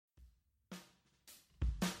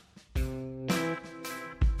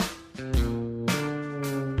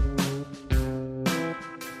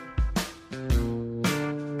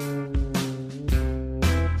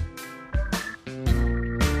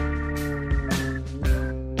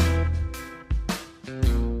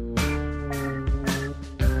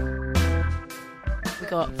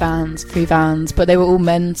got free vans, but they were all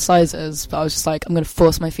men's sizes. But I was just like, I'm going to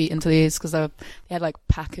force my feet into these because they had like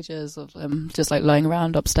packages of them just like lying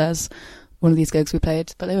around upstairs. One of these gigs we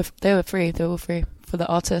played, but they were free. They were all free for the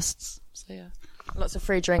artists. So yeah, lots of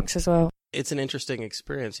free drinks as well. It's an interesting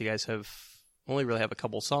experience. You guys only really have a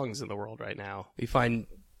couple songs in the world right now. You find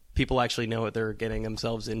people actually know what they're getting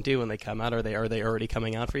themselves into when they come out? Are they already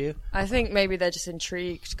coming out for you? I think maybe they're just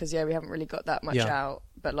intrigued because, we haven't really got that much out.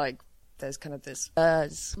 But, like, there's kind of this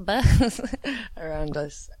buzz around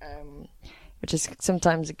us, which is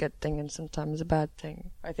sometimes a good thing and sometimes a bad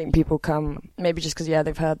thing. I think people come maybe just because,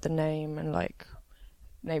 they've heard the name and, like,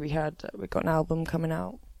 maybe heard that we've got an album coming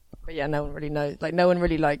out. But, no one really knows. Like, no one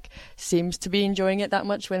really, like, seems to be enjoying it that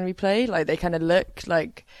much when we play. Like, they kind of look,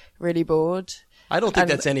 like, really bored. I don't think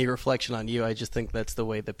that's any reflection on you. I just think that's the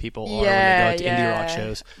way that people are when they go to indie rock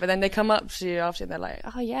shows. But then they come up to you after and they're like,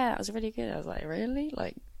 "Oh yeah, it was really good." I was like, "Really?"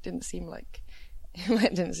 Like, didn't seem like you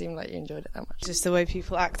enjoyed it that much. Just the way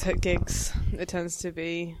people act at gigs, it tends to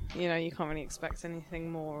be, you can't really expect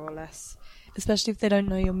anything more or less. Especially if they don't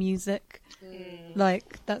know your music.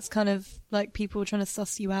 Like, that's kind of like people trying to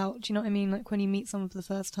suss you out. Do you know what I mean? Like, when you meet someone for the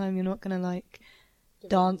first time, you're not going to, like,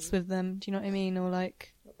 dance with them. Do you know what I mean? Or,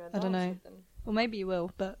 like, I don't know. Well, maybe you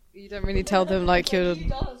will, but you don't really tell them, like, you're...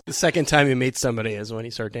 The second time you meet somebody is when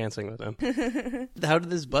you start dancing with them. How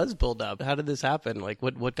did this buzz build up? How did this happen? Like,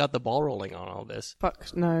 what got the ball rolling on all this?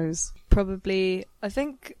 Fuck knows. Probably, I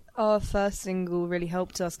think our first single really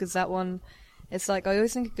helped us, because that one, it's like, I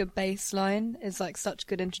always think a good bass line is, like, such a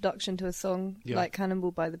good introduction to a song, like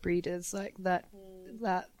Cannonball by the Breeders. Like, that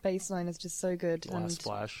bass line is just so good. Last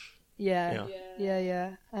Splash. Yeah.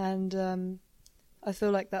 And, I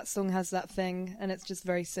feel like that song has that thing, and it's just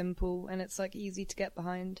very simple, and it's, like, easy to get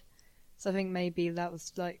behind. So I think maybe that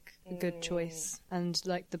was, like, a good choice, and,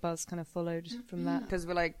 like, the buzz kind of followed from that. Because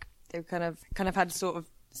we're, like, they've kind of had sort of,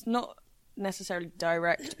 it's not necessarily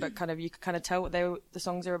direct, but kind of, you can kind of tell what the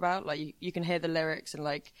songs are about. Like, you can hear the lyrics, and,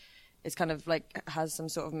 like, it's kind of, like, has some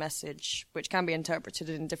sort of message, which can be interpreted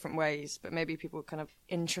in different ways, but maybe people are kind of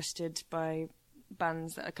interested by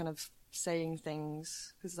bands that are kind of saying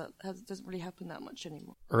things, because that doesn't really happen that much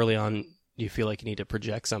anymore. Early on, you feel like you need to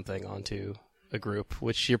project something onto a group,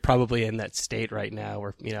 which you're probably in that state right now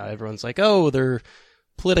where, everyone's like, oh, they're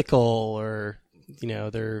political, or,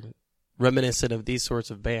 they're reminiscent of these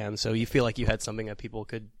sorts of bands. So you feel like you had something that people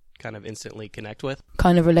could kind of instantly connect with?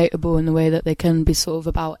 Kind of relatable in the way that they can be sort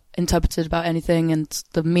of interpreted about anything, and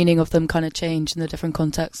the meaning of them kind of change in the different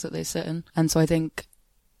contexts that they sit in. And so I think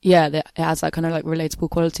it has that kind of like relatable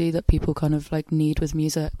quality that people kind of like need with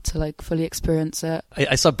music to like fully experience it.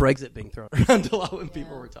 I saw Brexit being thrown around a lot when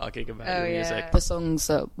people were talking about your music. The songs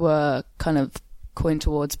that were kind of coined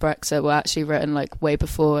towards Brexit were actually written like way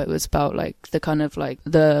before it was about like the kind of like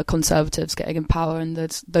the Conservatives getting in power and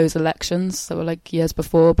those elections that were like years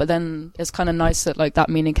before. But then it's kind of nice that like that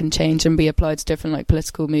meaning can change and be applied to different like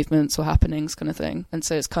political movements or happenings kind of thing. And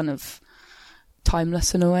so it's kind of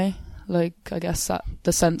timeless in a way. Like, I guess that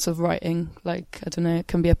the sense of writing, like, I don't know, it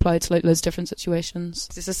can be applied to like loads of different situations.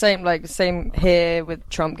 It's the same here with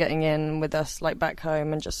Trump getting in, with us like back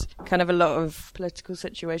home, and just kind of a lot of political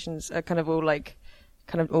situations are kind of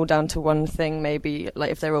all down to one thing, maybe,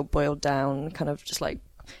 like if they're all boiled down, kind of just like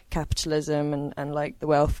capitalism and like the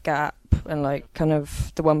wealth gap and like kind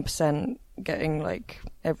of the 1% getting like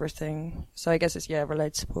everything. So I guess it's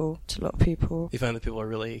relatable to a lot of people. You find that people are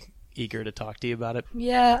really eager to talk to you about it?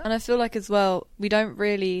 Yeah, and I feel like as well, we don't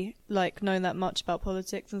really like know that much about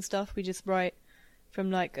politics and stuff. We just write from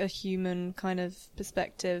like a human kind of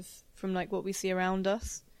perspective, from like what we see around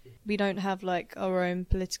us. We don't have like our own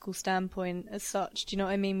political standpoint as such. Do you know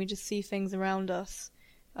what I mean? We just see things around us.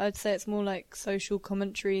 I'd say it's more like social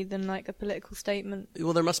commentary than like a political statement.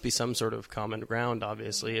 Well, there must be some sort of common ground,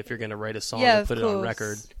 obviously, if you're going to write a song and put it on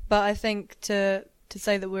record. But I think to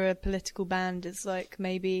say that we're a political band is like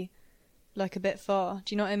maybe like a bit far.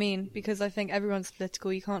 Do you know what I mean? Because I think everyone's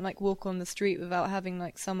political. You can't like walk on the street without having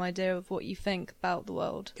like some idea of what you think about the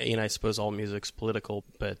world. I suppose all music's political,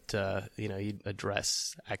 but you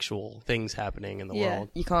address actual things happening in the world.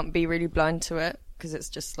 You can't be really blind to it because it's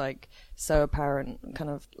just like so apparent, kind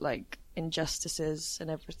of like injustices and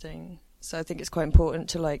everything. So I think it's quite important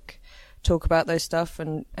to like talk about those stuff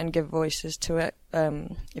and give voices to it,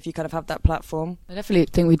 if you kind of have that platform. I definitely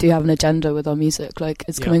think we do have an agenda with our music. Like,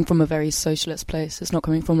 it's coming from a very socialist place. It's not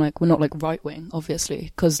coming from like, we're not like right-wing,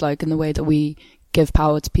 obviously, because like in the way that we give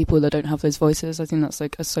power to people that don't have those voices, I think that's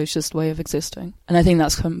like a socialist way of existing. And I think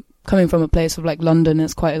that's coming from a place of like London.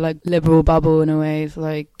 It's quite a like liberal bubble in a way,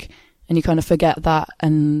 like, and you kind of forget that,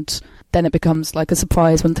 and then it becomes like a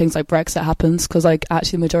surprise when things like Brexit happens, because like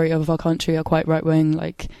actually the majority of our country are quite right wing,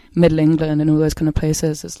 like Middle England and all those kind of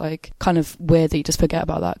places. It's like kind of weird that you just forget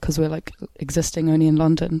about that because we're like existing only in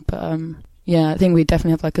London. But yeah, I think we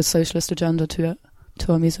definitely have like a socialist agenda to it,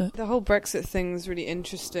 to our music. The whole Brexit thing is really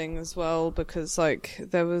interesting as well, because like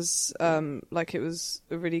there was like it was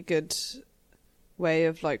a really good way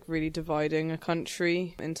of like really dividing a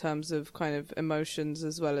country in terms of kind of emotions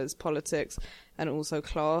as well as politics, and also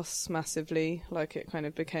class massively. Like it kind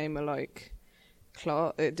of became a like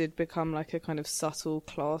class, it did become like a kind of subtle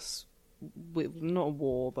class, not a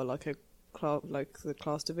war, but like a class, like the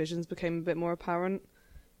class divisions became a bit more apparent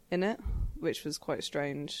in it, which was quite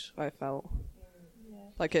strange, I felt.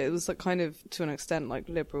 Like it was like kind of to an extent like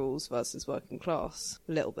liberals versus working class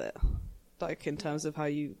a little bit, like in terms of how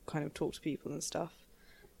you kind of talk to people and stuff.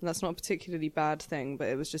 And that's not a particularly bad thing, but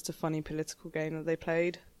it was just a funny political game that they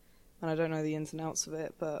played. And I don't know the ins and outs of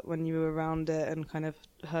it, but when you were around it and kind of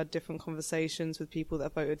heard different conversations with people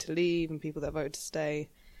that voted to leave and people that voted to stay,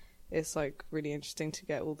 it's like really interesting to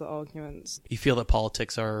get all the arguments. You feel that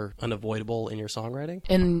politics are unavoidable in your songwriting?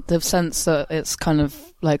 In the sense that it's kind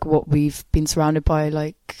of like what we've been surrounded by,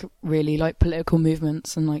 like really like political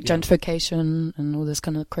movements and like gentrification and all this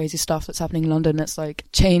kind of crazy stuff that's happening in London. It's like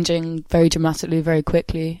changing very dramatically, very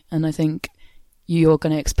quickly. And I think you're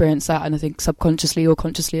going to experience that, and I think subconsciously or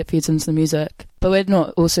consciously it feeds into the music. But we're not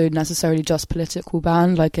also necessarily just political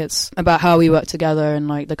band, like it's about how we work together and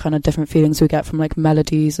like the kind of different feelings we get from like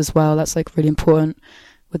melodies as well. That's like really important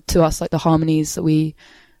to us, like the harmonies that we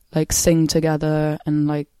like sing together and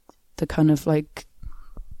like the kind of like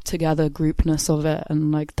together groupness of it,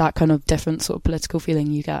 and like that kind of different sort of political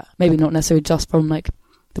feeling you get, maybe not necessarily just from like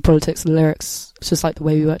the politics of the lyrics. It's just like the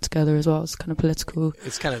way we work together as well. It's kind of political.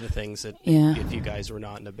 It's kind of the things that if you guys were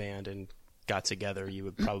not in a band and got together, you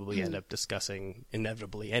would probably end up discussing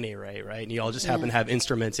inevitably anyway, right? And you all just happen to have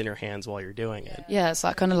instruments in your hands while you're doing it. Yeah, it's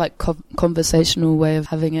that kind of like conversational way of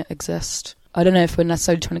having it exist. I don't know if we're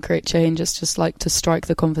necessarily trying to create change. It's just like to strike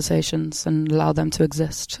the conversations and allow them to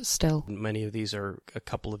exist still. Many of these are a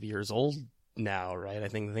couple of years old now, right? I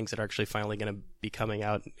think the things that are actually finally going to be coming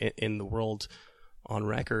out in the world on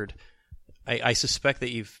record, I suspect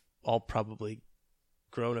that you've all probably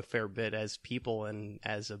grown a fair bit as people and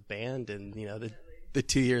as a band, and you know the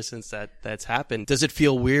 2 years since that's happened. Does it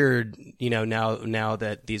feel weird, you know, now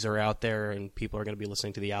that these are out there and people are going to be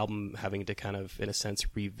listening to the album, having to kind of in a sense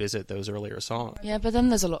revisit those earlier songs? Yeah, but then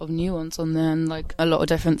there's a lot of new ones on there, and like a lot of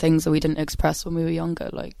different things that we didn't express when we were younger.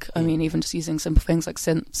 Like I mean, even just using simple things like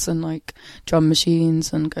synths and like drum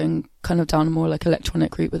machines and going kind of down a more like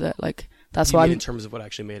electronic route with it, like. That's why in terms of what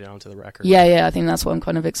actually made it onto the record. Yeah, I think that's what I'm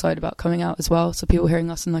kind of excited about coming out as well. So people hearing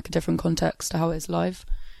us in like a different context to how it is live,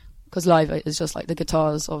 because live is just like the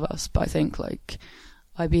guitars of us. But I think like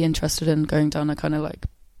I'd be interested in going down a kind of like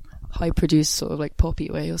high produced sort of like poppy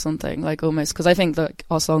way or something, like almost, because I think that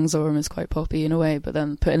our songs are almost quite poppy in a way, but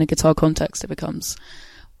then put in a guitar context, it becomes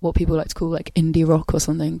what people like to call like indie rock or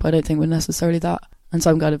something. But I don't think we're necessarily that. And so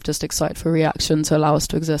I'm kind of just excited for reaction to allow us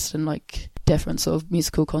to exist in like different sort of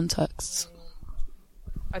musical contexts.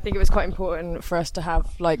 I think it was quite important for us to have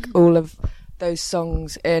like all of those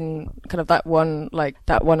songs in kind of that one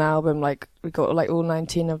album. Like we got like all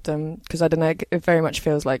 19 of them, because I don't know, it very much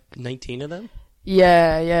feels like 19 of them.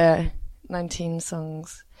 Yeah, 19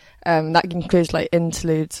 songs. That includes like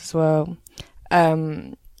interludes as well.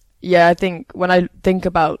 Yeah, I think when I think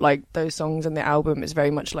about like those songs in the album, it's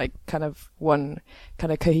very much like kind of one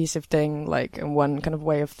kind of cohesive thing, like, and one kind of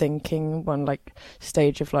way of thinking, one like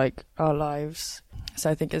stage of like our lives.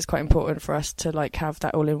 So I think it's quite important for us to like have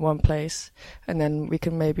that all in one place, and then we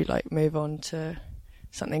can maybe like move on to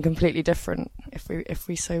something completely different if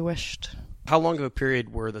we so wished. How long of a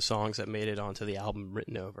period were the songs that made it onto the album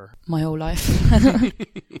written over? My whole life.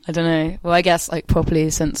 I don't know. Well, I guess like properly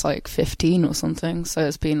since like 15 or something. So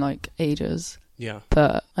it's been like ages. Yeah.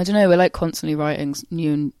 But I don't know. We're like constantly writing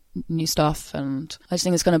new stuff, and I just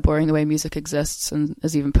think it's kind of boring the way music exists and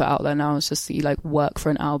is even put out there now. It's just that you like work for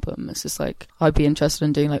an album. It's just like I'd be interested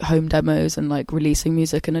in doing like home demos and like releasing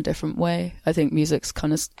music in a different way. I think music's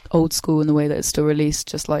kind of old school in the way that it's still released,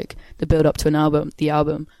 just like the build up to an album, the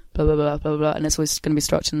album, blah blah blah blah blah, and it's always going to be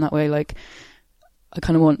structured in that way. Like I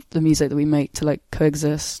kind of want the music that we make to like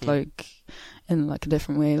coexist like in like a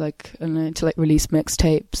different way, like I don't know, to like release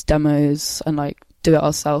mixtapes, demos, and like do it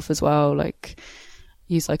ourselves as well, like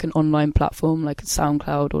use like an online platform like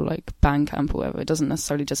SoundCloud or like Bandcamp or whatever. It doesn't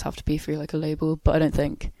necessarily just have to be through like a label, but I don't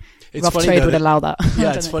think Rough Trade would allow that.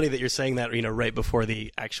 Yeah, it's funny that you're saying that, you know, right before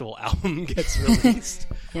the actual album gets released.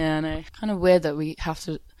 Yeah, I know. Kind of weird that we have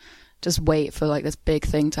to just wait for like this big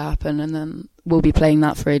thing to happen, and then we'll be playing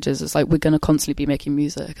that for ages. It's like we're going to constantly be making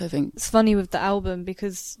music, I think. It's funny with the album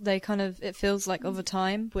because it feels like of a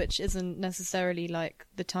time, which isn't necessarily like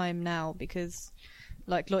the time now, because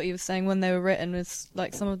like Lottie was saying, when they were written was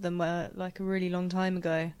like some of them were like a really long time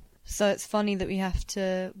ago. So it's funny that we have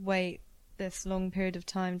to wait this long period of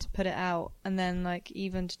time to put it out, and then like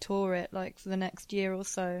even to tour it like for the next year or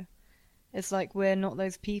so. It's like we're not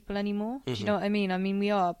those people anymore. Do you know what I mean? I mean,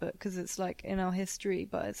 we are, but because it's like in our history,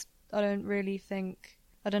 but I don't really think,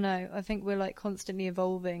 I don't know, I think we're like constantly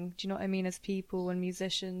evolving, do you know what I mean, as people and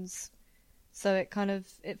musicians. So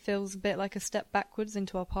it feels a bit like a step backwards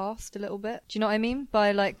into our past a little bit. Do you know what I mean?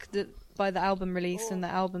 By the album release and the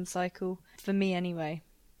album cycle, for me anyway.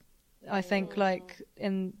 I think like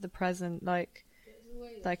in the present, like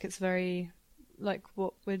it's very, like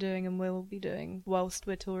what we're doing and will be doing whilst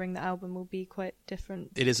we're touring the album will be quite different.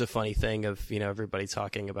 It is a funny thing of, you know, everybody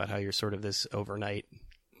talking about how you're sort of this overnight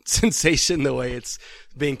sensation, the way it's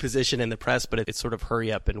being positioned in the press, but it's sort of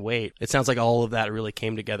hurry up and wait. It sounds like all of that really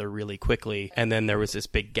came together really quickly, and then there was this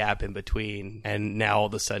big gap in between, and now all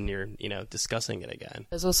of a sudden you're, you know, discussing it again.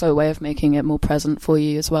 There's also a way of making it more present for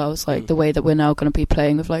you as well. It's like the way that we're now going to be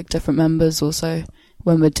playing with like different members also.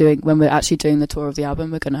 When we're actually doing the tour of the album,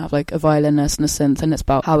 we're going to have like a violinist and a synth, and it's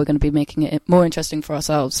about how we're going to be making it more interesting for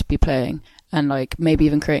ourselves to be playing, and like maybe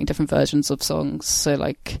even creating different versions of songs, so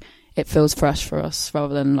like it feels fresh for us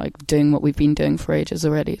rather than like doing what we've been doing for ages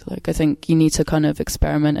already. Like I think you need to kind of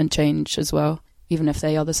experiment and change as well, even if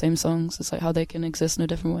they are the same songs. It's like how they can exist in a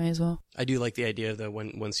different way as well. I do like the idea that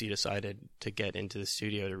once you decided to get into the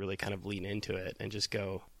studio, to really kind of lean into it and just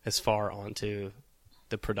go as far onto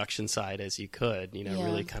the production side as you could, you know,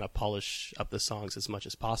 really kind of polish up the songs as much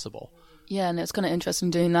as possible. Yeah, and it's kind of interesting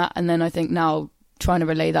doing that. And then I think now trying to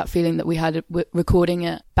relay that feeling that we had recording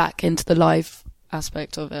it back into the live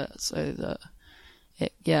aspect of it, so that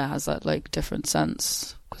it has that like different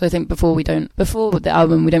sense. Because I think before the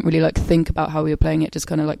album we don't really like think about how we were playing it, just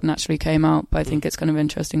kind of like naturally came out. But I think it's kind of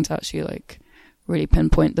interesting to actually like really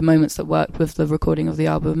pinpoint the moments that worked with the recording of the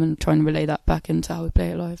album and try and relay that back into how we play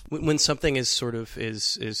it live. When something is sort of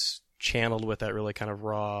is channeled with that really kind of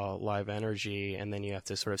raw live energy, and then you have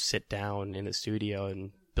to sort of sit down in the studio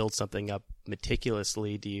and build something up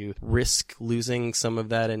meticulously, do you risk losing some of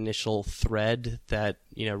that initial thread that,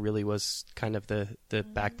 you know, really was kind of the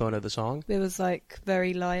backbone of the song? It was like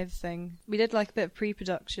very live thing. We did like a bit of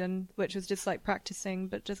pre-production, which was just like practicing,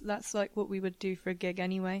 but just that's like what we would do for a gig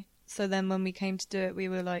anyway. So then when we came to do it, we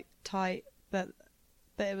were like tight, but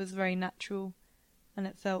it was very natural and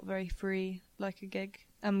it felt very free, like a gig.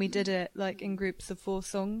 And we did it like in groups of 4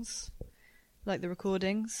 songs, like the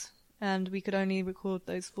recordings. And we could only record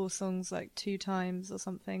those 4 songs like 2 times or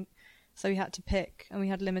something. So we had to pick, and we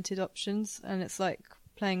had limited options. And it's like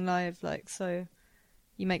playing live, like, so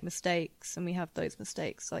you make mistakes, and we have those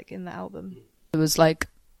mistakes like in the album. It was like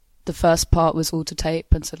the first part was all to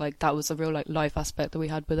tape, and so like that was a real like live aspect that we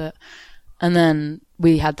had with it. And then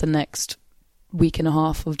we had the next week and a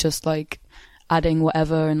half of just like adding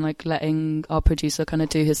whatever and like letting our producer kind of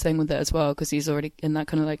do his thing with it as well, because he's already in that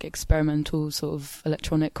kind of like experimental sort of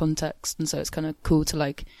electronic context, and so it's kind of cool to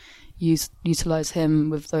like utilize him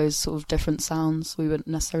with those sort of different sounds we wouldn't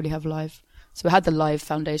necessarily have live. So we had the live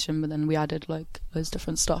foundation, but then we added like those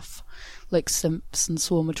different stuff, like synths and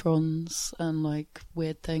swarmatrons and like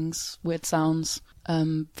weird things, weird sounds.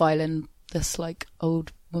 Violin, this like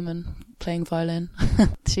old woman playing violin.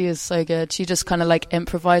 She is so good. She just kind of like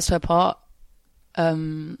improvised her part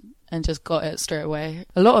and just got it straight away.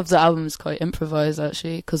 A lot of the album is quite improvised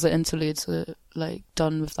actually, because the interludes are like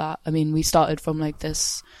done with that. I mean, we started from like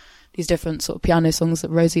these different sort of piano songs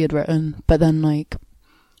that Rosie had written, but then like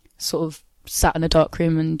sort of sat in a dark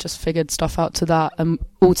room and just figured stuff out to that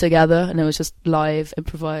all together, and it was just live,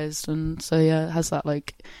 improvised, and so yeah, it has that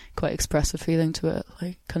like quite expressive feeling to it,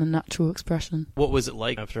 like kind of natural expression. What was it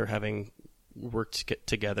like after having worked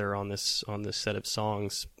together on this set of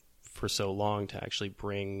songs for so long to actually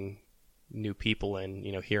bring new people in,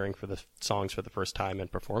 you know, hearing for the songs for the first time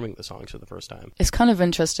and performing the songs for the first time? It's kind of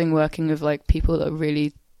interesting working with like people that are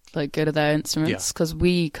really like good at their instruments, because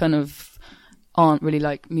we kind of aren't really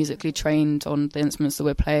like musically trained on the instruments that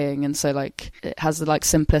we're playing, and so like it has the like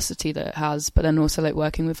simplicity that it has, but then also like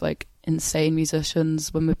working with like insane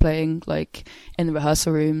musicians when we're playing like in the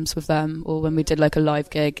rehearsal rooms with them, or when we did like a live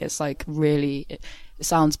gig, it's like really it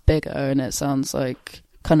sounds bigger, and it sounds like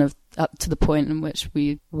kind of up to the point in which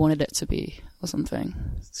we wanted it to be or something.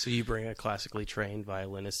 So you bring a classically trained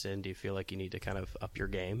violinist in, do you feel like you need to kind of up your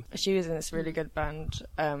game? She was in this really good band,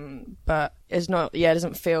 but it's not, it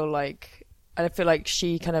doesn't feel like And I feel like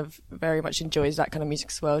she kind of very much enjoys that kind of music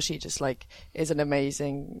as well. She just like is an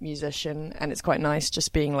amazing musician, and it's quite nice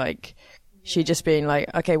just being like, she just being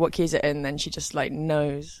like, okay, what key is it in? Then she just like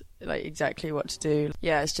knows like exactly what to do.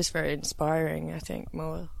 Yeah, it's just very inspiring, I think,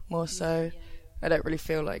 more so. I don't really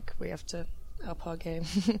feel like we have to up our game.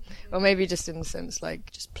 Or maybe just in the sense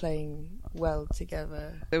like just playing well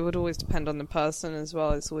together. It would always depend on the person as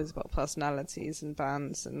well. It's always about personalities and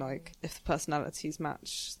bands, and like if the personalities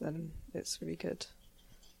match, then it's really good.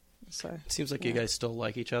 So it seems like yeah. You guys still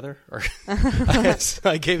like each other, or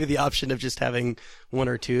I gave you the option of just having one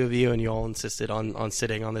or two of you, and you all insisted on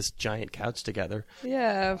sitting on this giant couch together.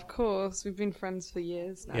 Yeah, of course. We've been friends for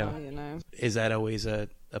years now. Yeah. You know, is that always a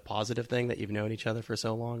positive thing that you've known each other for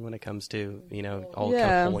so long when it comes to, you know, all kind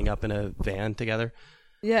Yeah. of pulling up in a van together?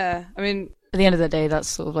 yeah. I mean, At the end of the day, that's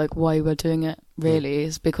sort of like why we're doing it, really,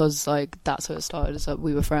 is because like that's how it started, is that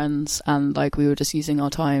we were friends and like we were just using our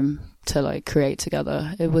time to like create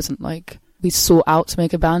together. It wasn't like we sought out to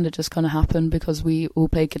make a band, it just kind of happened because we all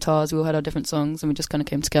played guitars, we all had our different songs, and we just kind of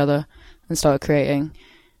came together and started creating.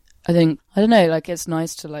 I don't know, like it's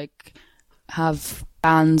nice to like have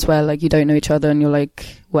bands where like you don't know each other and you're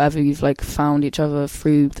like whatever, you've like found each other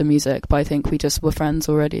through the music, but I think we just were friends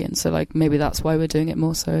already, and so like maybe that's why we're doing it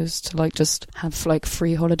more so, is to like just have like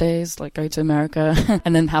free holidays, like go to America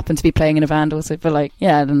and then happen to be playing in a band also. But like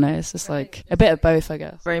yeah, I don't know, it's just like a bit of both, I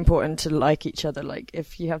guess. Very important to like each other. Like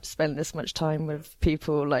if you have to spend this much time with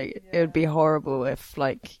people, like it would be horrible if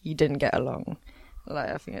like you didn't get along. Like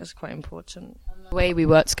I think it's quite important. The way we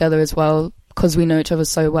work together as well, because we know each other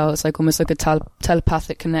so well, it's like almost like a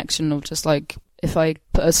telepathic connection of just like, if I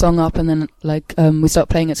put a song up and then like we start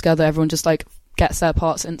playing it together, everyone just like gets their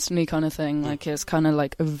parts instantly kind of thing. Like it's kind of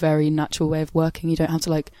like a very natural way of working. You don't have to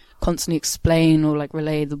like constantly explain or like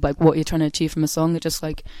relay like what you're trying to achieve from a song. It just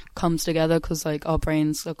like comes together because like our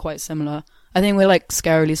brains are quite similar. I think we're like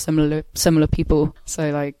scarily similar people,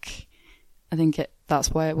 so like I think that's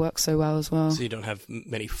why it works so well as well. So you don't have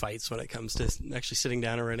many fights when it comes to actually sitting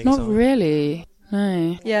down and writing a Not song? really,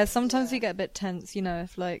 no. Yeah, sometimes we get a bit tense, you know,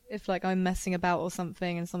 if like I'm messing about or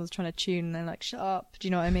something and someone's trying to tune and they're like, shut up, do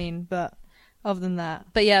you know what I mean? But other than that.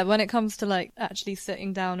 But yeah, when it comes to like actually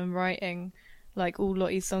sitting down and writing, like all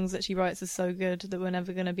Lottie's songs that she writes are so good that we're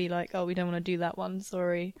never going to be like, oh, we don't want to do that one,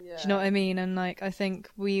 sorry. Yeah. Do you know what I mean? And like, I think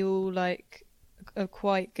we all like are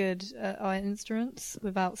quite good at our instruments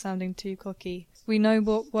without sounding too cocky. We know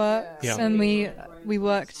what works, Yeah. and we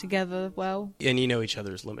work together well. And you know each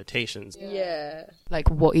other's limitations. Yeah. Like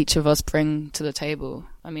what each of us bring to the table.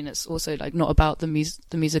 I mean, it's also like not about the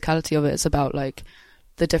musicality of it. It's about like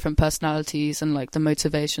the different personalities and like the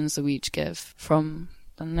motivations that we each give from,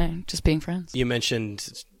 I don't know, just being friends. You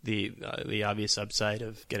mentioned the obvious upside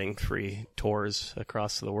of getting 3 tours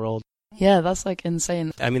across the world. Yeah, that's like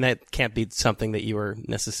insane. I mean, that can't be something that you were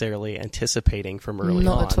necessarily anticipating from early on.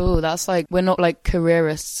 Not at all. That's like, we're not like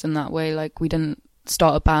careerists in that way. Like we didn't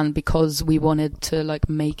start a band because we wanted to like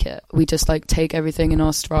make it. We just like take everything in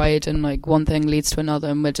our stride, and like one thing leads to another,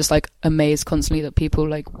 and we're just like amazed constantly that people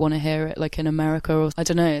like want to hear it, like in America, or I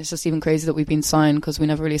don't know. It's just even crazy that we've been signed because we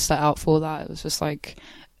never really set out for that. It was just like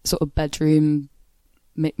sort of bedroom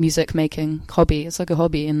music making hobby. It's like a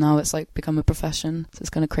hobby, and now it's like become a profession, so it's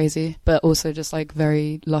kind of crazy, but also just like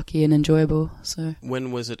very lucky and enjoyable. So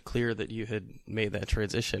when was it clear that you had made that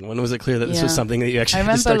transition? When was it clear that this was something that you actually I had to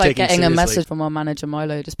remember start like taking getting seriously? a message from our manager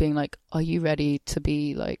Milo just being like, are you ready to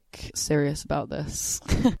be like serious about this?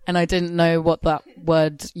 And I didn't know what that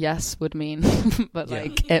word yes would mean, but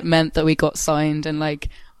like it meant that we got signed, and like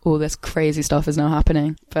all this crazy stuff is now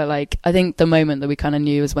happening. But like I think the moment that we kind of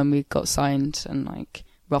knew was when we got signed, and like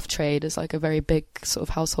Rough Trade is like a very big sort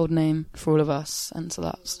of household name for all of us, and so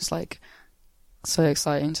that's just like so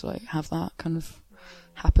exciting to like have that kind of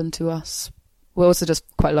happen to us. We're also just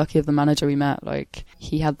quite lucky of the manager we met. Like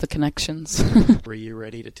he had the connections. Were you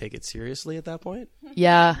ready to take it seriously at that point?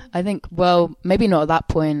 Yeah, I think, well, maybe not at that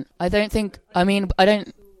point. I don't think we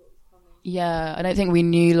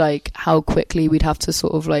knew like how quickly we'd have to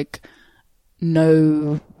sort of like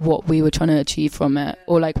know what we were trying to achieve from it,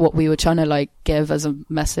 or like what we were trying to like give as a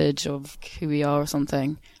message of who we are or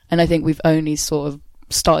something. And I think we've only sort of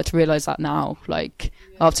started to realize that now, like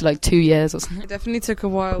after like 2 years or something. it definitely took a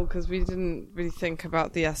while because we didn't really think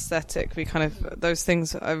about the aesthetic. We kind of, those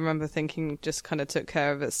things I remember thinking just kind of took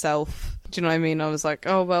care of itself. Do you know what I mean? I was like,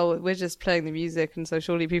 oh, well, we're just playing the music, and so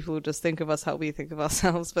surely people will just think of us how we think of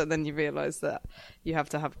ourselves. But then you realise that you have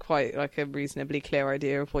to have quite like a reasonably clear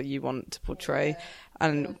idea of what you want to portray.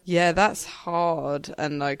 And yeah, that's hard.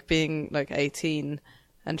 And like being like 18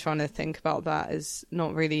 and trying to think about that is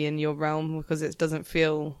not really in your realm, because it doesn't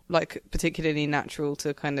feel like particularly natural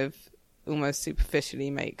to kind of almost superficially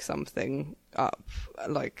make something up,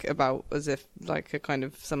 like about as if like a kind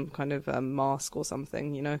of some kind of mask or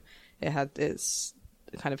something, you know. It's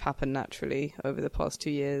kind of happened naturally over the past 2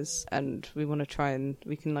 years, and we want to try and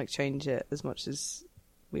we can like change it as much as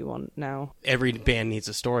we want now. Every band needs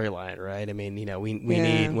a storyline, right? I mean, you know, we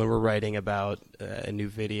need, when we're writing about a new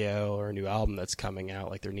video or a new album that's coming out,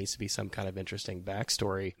 like there needs to be some kind of interesting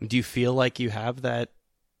backstory. Do you feel like you have that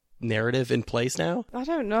narrative in place now? I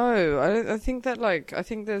don't know. I think that I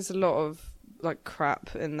think there's a lot of like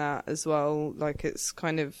crap in that as well. Like it's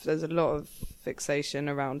kind of, there's a lot of fixation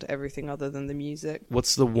around everything other than the music.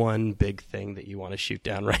 What's the one big thing that you want to shoot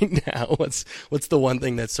down right now? What's the one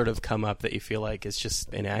thing that's sort of come up that you feel like is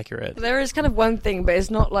just inaccurate? There is kind of one thing, but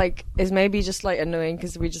it's not like, it's maybe just like annoying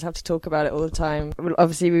because we just have to talk about it all the time.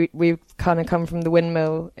 Obviously we've kind of come from the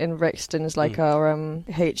Windmill in Rixton as like our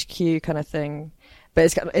HQ kind of thing.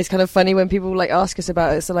 But it's kind of funny when people like ask us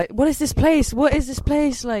about it. So like, what is this place? What is this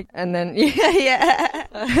place? Like, and then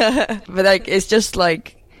yeah. But like, it's just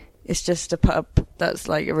a pub that's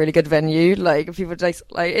like a really good venue. Like people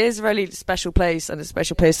like it is a really special place and a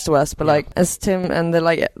special place to us. But like as Tim and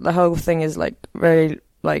the whole thing is like very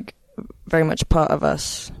much a part of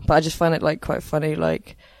us. But I just find it like quite funny,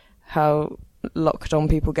 like how locked on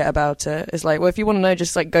people get about it. It's like, well, if you want to know,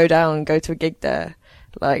 just like go down and go to a gig there.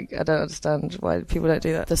 Like, I don't understand why people don't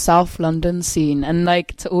do that. The South London scene, and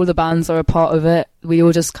like to all the bands that are a part of it, we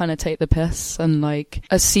all just kind of take the piss, and like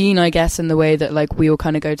a scene, I guess, in the way that like we all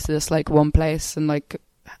kind of go to this like one place and like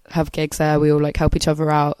have gigs there. We all like help each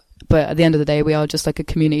other out, but at the end of the day, we are just like a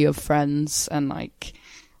community of friends, and like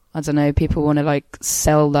I don't know, people want to like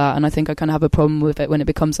sell that, and I think I kind of have a problem with it when it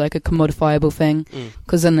becomes like a commodifiable thing,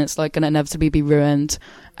 because then it's like going to inevitably be ruined.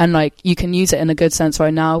 And like you can use it in a good sense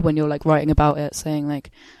right now when you're like writing about it, saying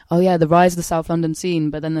like, oh yeah, the rise of the South London scene,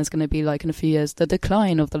 but then there's going to be like in a few years the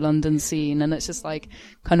decline of the London scene, and it's just like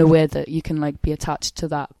kind of weird that you can like be attached to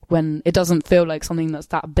that when it doesn't feel like something that's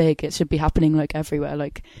that big. It should be happening like everywhere,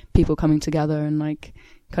 like people coming together and like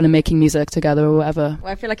kind of making music together or whatever. Well,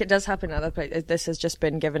 I feel like it does happen in other places. This has just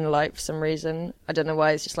been given light for some reason. I don't know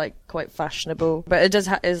why. It's just like quite fashionable, but it does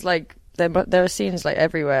is like there are scenes like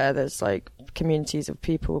everywhere. There's like communities of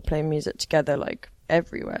people playing music together like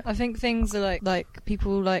everywhere. I think things are like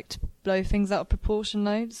people like to blow things out of proportion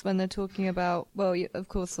loads when they're talking about, well, of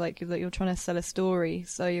course, like you're trying to sell a story,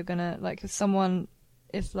 so you're gonna like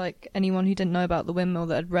if like anyone who didn't know about the Windmill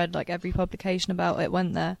that had read like every publication about it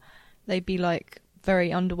went there, they'd be like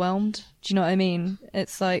very underwhelmed. Do you know what I mean?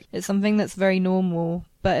 It's like it's something that's very normal,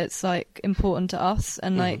 but it's like important to us,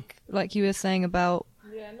 and like you were saying about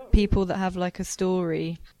people that have like a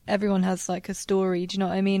story. Everyone has like a story. Do you know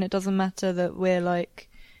what I mean? It doesn't matter that we're like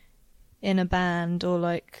in a band or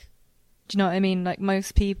like, do you know what I mean? Like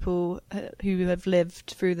most people who have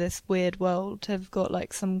lived through this weird world have got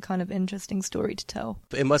like some kind of interesting story to tell.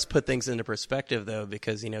 It must put things into perspective though,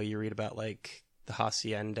 because, you know, you read about like the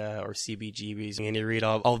Hacienda or CBGBs, and you read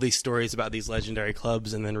all these stories about these legendary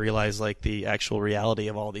clubs and then realize like the actual reality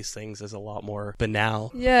of all these things is a lot more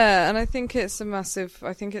banal. Yeah, and I think it's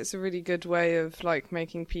a really good way of like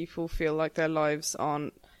making people feel like their lives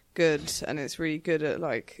aren't good, and it's really good at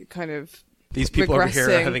like kind of these people over here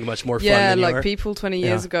are having much more fun than you like are. People 20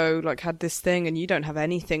 years ago like had this thing and you don't have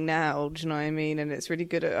anything now, do you know what I mean? And it's really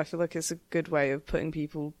good I feel like it's a good way of putting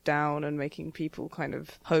people down and making people kind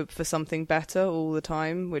of hope for something better all the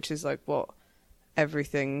time, which is like what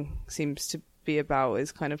everything seems to be about,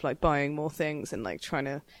 is kind of like buying more things and like trying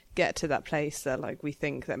to get to that place that like we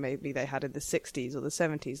think that maybe they had in the 60s or the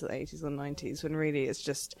 70s or the 80s or 90s, when really it's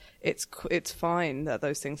just it's fine that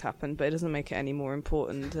those things happen, but it doesn't make it any more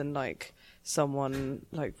important than like someone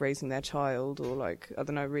like raising their child or like, I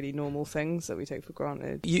don't know, really normal things that we take for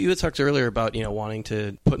granted. You had talked earlier about, you know, wanting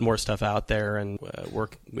to put more stuff out there and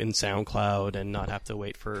work in SoundCloud and not have to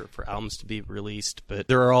wait for albums to be released. But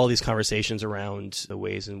there are all these conversations around the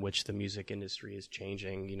ways in which the music industry is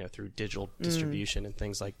changing, you know, through digital distribution and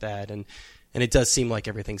things like that. And it does seem like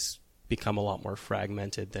everything's become a lot more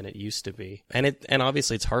fragmented than it used to be, and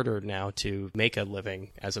obviously it's harder now to make a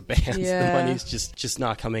living as a band. The money's just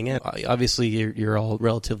not coming in. Obviously you're all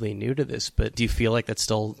relatively new to this, but do you feel like that's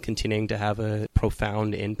still continuing to have a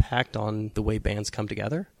profound impact on the way bands come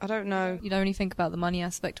together? I don't know. You don't only think about the money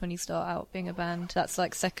aspect when you start out being a band. That's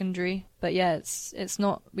like secondary, but yeah, it's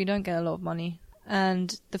not, we don't get a lot of money,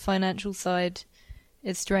 and the financial side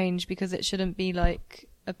is strange because it shouldn't be like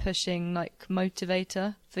a pushing like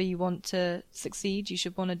motivator for you want to succeed. You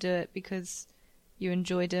should want to do it because you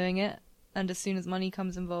enjoy doing it, and as soon as money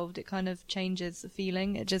comes involved, it kind of changes the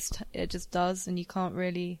feeling. It just does, and you can't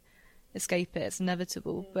really escape it. It's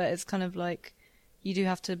inevitable. But it's kind of like you do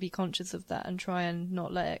have to be conscious of that and try and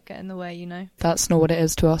not let it get in the way, you know? That's not what it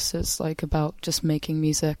is to us. It's like about just making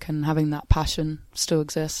music and having that passion still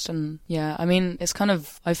exist. And yeah, I mean, it's kind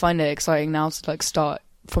of, I find it exciting now to like start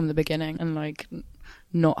from the beginning and like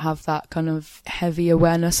not have that kind of heavy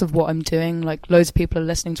awareness of what I'm doing. Like loads of people are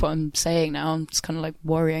listening to what I'm saying now. I'm just kind of like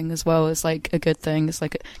worrying as well. It's like a good thing. It's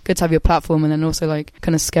like good to have your platform, and then also like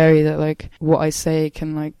kind of scary that like what I say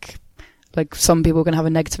can like some people can have a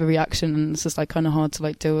negative reaction, and it's just like kind of hard to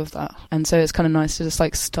like deal with that. And so it's kind of nice to just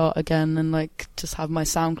like start again and like just have my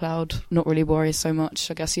SoundCloud, not really worry so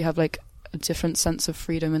much. I guess you have like a different sense of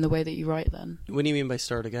freedom in the way that you write then. What do you mean by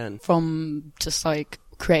start again? From just like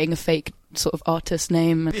creating a fake sort of artist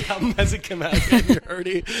name. The album hasn't come out yet. You're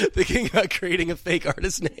already thinking about creating a fake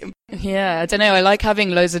artist name. Yeah, I don't know. I like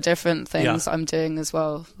having loads of different things I'm doing as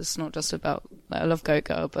well. It's not just about, like, I love Goat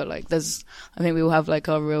Girl, but like I think we all have like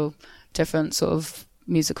our real different sort of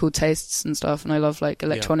musical tastes and stuff, and I love like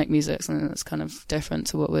electronic music, and it's kind of different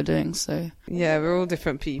to what we're doing. So yeah, we're all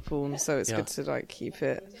different people, and so it's good to like keep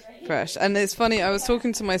it fresh. And it's funny, I was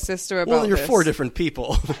talking to my sister about you're this. 4 different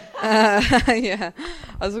people. Yeah,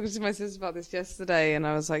 I was talking to my sister about this yesterday, and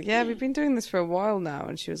I was like, yeah, we've been doing this for a while now.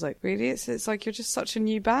 And she was like, really? It's like you're just such a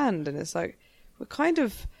new band. And it's like, we're kind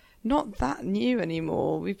of not that new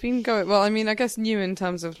anymore. We've been going, well, I mean, I guess new in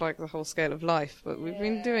terms of like the whole scale of life, but we've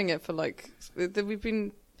been doing it for like, we've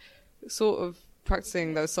been sort of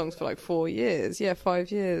practicing those songs for like 4 years. Yeah,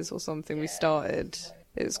 5 years or something we started.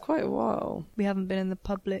 It was quite a while. We haven't been in the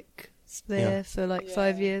public sphere for like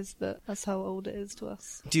 5 years, but that's how old it is to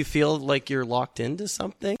us. Do you feel like you're locked into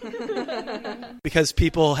something? Because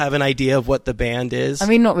people have an idea of what the band is? I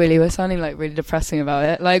mean, not really. We're sounding like really depressing about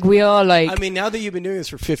it. Like we are like... I mean, now that you've been doing this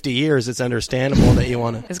for 50 years, it's understandable that you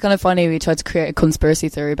want to... It's kind of funny. We tried to create a conspiracy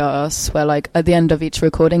theory about us where like at the end of each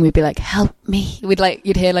recording, we'd be like, help me.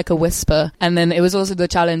 You'd hear like a whisper. And then it was also the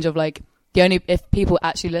challenge of like, if people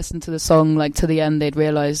actually listened to the song like to the end, they'd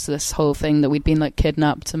realize this whole thing that we'd been like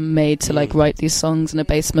kidnapped and made to like write these songs in a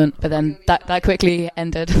basement. But then that quickly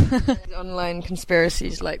ended. Online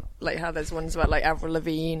conspiracies, like how there's ones about like Avril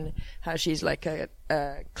Lavigne, how she's like a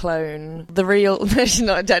clone. The real, she's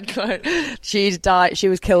not a dead clone. She's died. She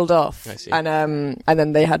was killed off. I see. And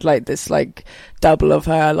then they had like this like double of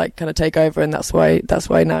her like kind of take over, and that's why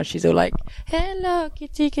now she's all like, hello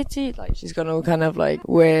kitty kitty, like she's got all kind of like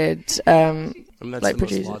weird and that's like the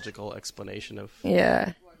producers. most logical explanation of...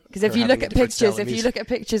 Yeah. Because if you having look a at different style pictures, of if you music. look at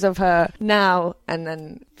pictures of her now and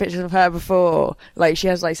then pictures of her before, like she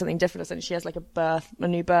has like something different. And she has like a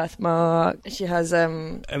new birthmark. She has I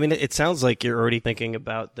mean, it sounds like you're already thinking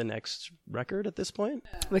about the next record at this point.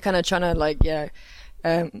 we're kind of trying to like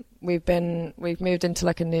we've moved into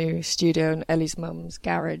like a new studio in Ellie's mum's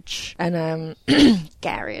garage, and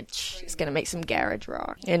garage. It's gonna make some garage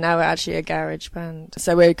rock. And now we're actually a garage band,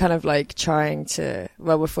 so we're kind of like trying to.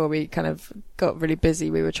 Well, before we kind of got really busy,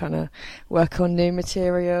 we were trying to work on new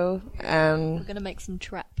material. We're gonna make some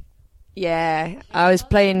trap. Yeah, I was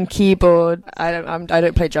playing keyboard. I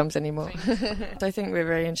don't play drums anymore. So I think we're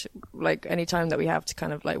very like any time that we have to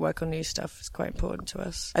kind of like work on new stuff is quite important to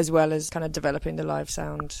us, as well as kind of developing the live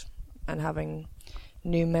sound and having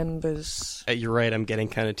new members. You're right. I'm getting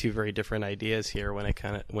kind of 2 very different ideas here when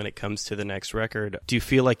it comes to the next record. Do you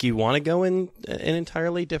feel like you want to go in an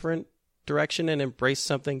entirely different direction and embrace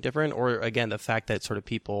something different, or again the fact that sort of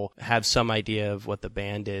people have some idea of what the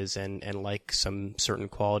band is and like some certain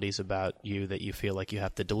qualities about you that you feel like you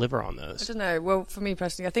have to deliver on those? I don't know. Well, for me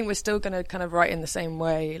personally, I think we're still going to kind of write in the same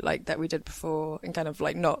way like that we did before, and kind of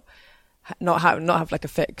like not have like a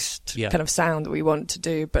fixed kind of sound that we want to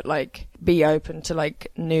do, but like be open to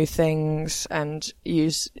like new things and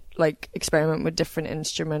use like experiment with different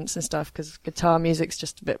instruments and stuff, because guitar music's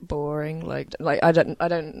just a bit boring. Like I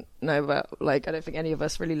don't know about like I don't think any of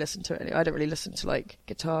us really listen to it. I don't really listen to like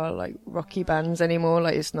guitar like rocky bands anymore.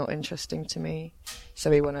 Like it's not interesting to me.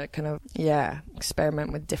 So we want to kind of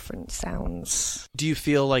experiment with different sounds. Do you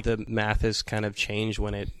feel like the math has kind of changed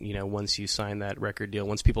when it, once you sign that record deal,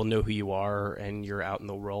 once people know who you are and you're out in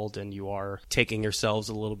the world and you are taking yourselves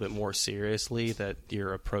a little bit more seriously, that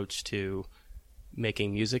your approach to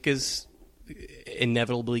making music is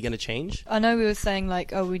inevitably going to change? I know we were saying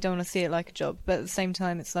like, oh, we don't want to see it like a job, but at the same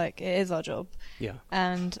time it's like it is our job. Yeah.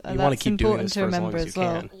 And you want to that's keep doing important this to for as long remember as as you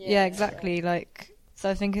well. can. Yeah, exactly. Like, so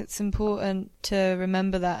I think it's important to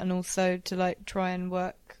remember that, and also to like try and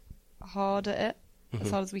work hard at it as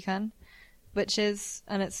hard as we can,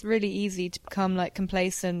 and it's really easy to become like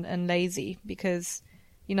complacent and lazy, because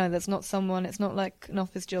it's not like an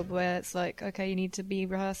office job where it's like, okay, you need to be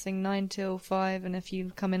rehearsing 9 till 5, and if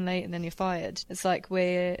you come in late and then you're fired. It's like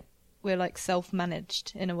we're we're like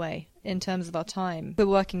self-managed in a way in terms of our time. We're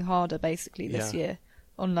working harder basically this year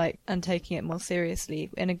on like and taking it more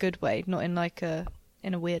seriously in a good way, not in like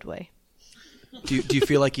in a weird way. Do you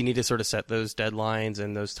feel like you need to sort of set those deadlines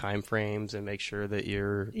and those time frames and make sure that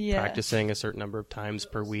you're practicing a certain number of times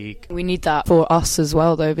per week? We need that for us as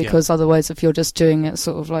well, though, because otherwise if you're just doing it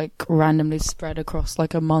sort of like randomly spread across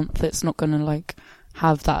like a month, it's not going to like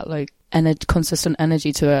have that like consistent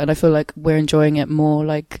energy to it. And I feel like we're enjoying it more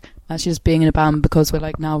like actually just being in a band because we're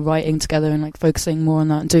like now writing together and like focusing more on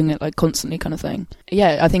that and doing it like constantly kind of thing.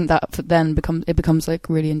 Yeah, I think that then becomes like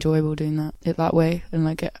really enjoyable doing it that way and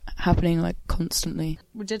like it happening like constantly.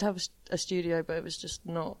 We did have a studio, but it was just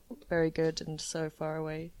not very good and so far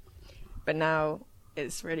away. But now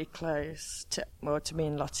it's really close to me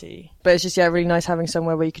and Lottie. But it's just really nice having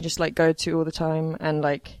somewhere where you can just like go to all the time and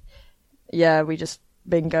like we just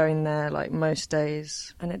been going there like most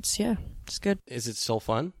days and it's good. Is it still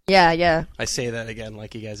fun? Yeah. I say that again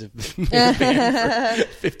like you guys have been in a band for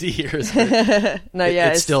 50 years. No,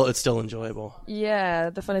 it's still enjoyable. Yeah,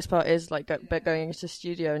 the funnest part is like going into the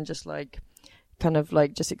studio and just like kind of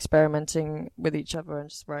like just experimenting with each other and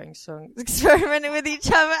just writing songs. Experimenting with each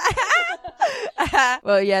other.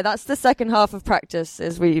 Well, yeah, that's the second half of practice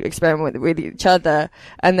is we experiment with each other,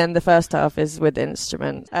 and then the first half is with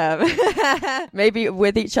instruments. Maybe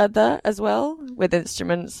with each other as well, with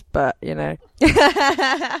instruments, but you know,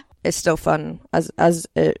 it's still fun as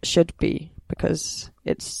it should be because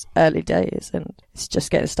it's early days and it's just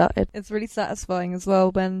getting started. It's really satisfying as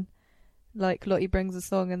well when like Lottie brings a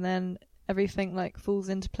song and then everything like falls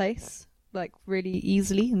into place like really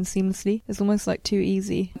easily and seamlessly. It's almost like too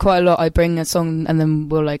easy. Quite a lot I bring a song and then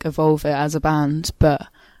we'll like evolve it as a band, but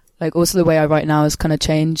like also the way I write now has kind of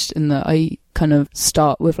changed in that I kind of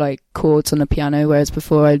start with like chords on the piano, whereas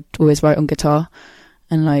before I'd always write on guitar.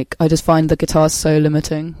 And like I just find the guitar so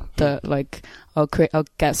limiting that like I'll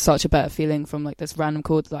get such a better feeling from like this random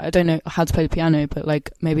chord that I don't know how to play the piano, but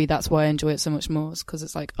like maybe that's why I enjoy it so much more, because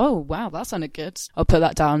it's like, oh wow, that sounded good. I'll put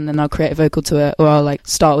that down and then I'll create a vocal to it, or I'll like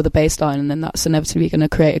start with a bass line and then that's inevitably going to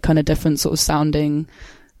create a kind of different sort of sounding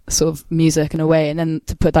sort of music in a way, and then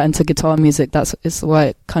to put that into guitar music, it's why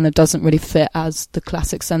it kind of doesn't really fit as the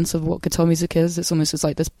classic sense of what guitar music is. It's almost just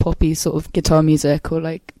like this poppy sort of guitar music or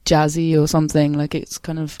like jazzy or something. Like it's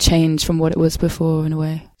kind of changed from what it was before in a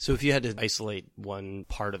way. So if you had to isolate one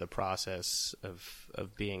part of the process of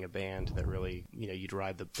being a band that really, you know, you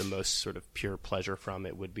derive the most sort of pure pleasure from,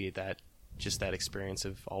 it would be that experience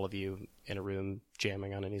of all of you in a room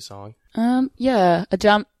jamming on any song? Yeah, a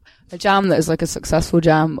jam that is like a successful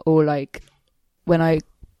jam, or like when I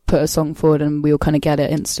put a song forward and we all kind of get it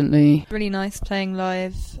instantly. Really nice playing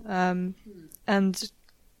live, and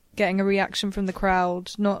getting a reaction from the crowd.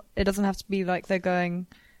 It doesn't have to be like they're going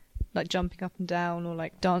like jumping up and down or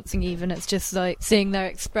like dancing even. It's just like seeing their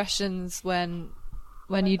expressions when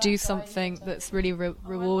you do something that's really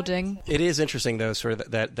rewarding. It is interesting, though, sort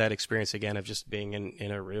of that experience, again, of just being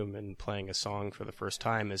in a room and playing a song for the first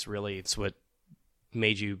time is really, it's what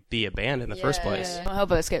made you be a band in the first place. I can't help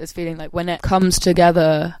but escape this feeling, like when it comes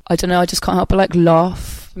together, I don't know, I just can't help but like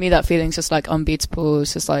laugh. For me, that feeling's just like unbeatable.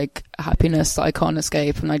 It's just like happiness that I can't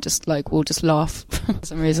escape, and I just like will just laugh for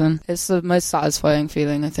some reason. It's the most satisfying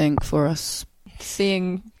feeling, I think, for us.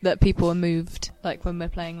 Seeing that people are moved, like when we're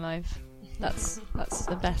playing live. That's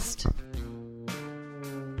the best.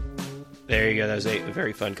 There you go. That was a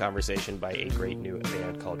very fun conversation by a great new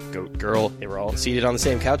band called Goat Girl. They were all seated on the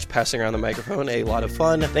same couch, passing around the microphone. A lot of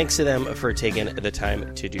fun. Thanks to them for taking the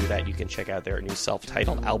time to do that. You can check out their new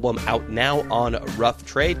self-titled album out now on Rough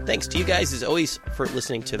Trade. Thanks to you guys, as always, for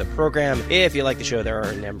listening to the program. If you like the show, there are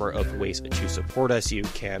a number of ways to support us. You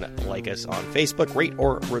can like us on Facebook, rate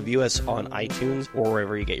or review us on iTunes, or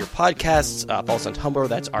wherever you get your podcasts. Follow us on Tumblr.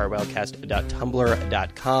 That's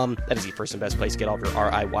rylcast.tumblr.com. That is the first and best place to get all of your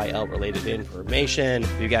RIYL-related information.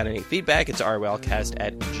 If you've got any feedback, it's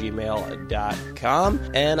rylcast@gmail.com.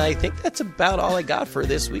 And I think that's about all I got for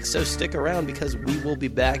this week, so stick around because we will be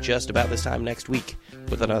back just about this time next week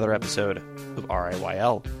with another episode of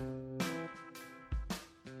RIYL.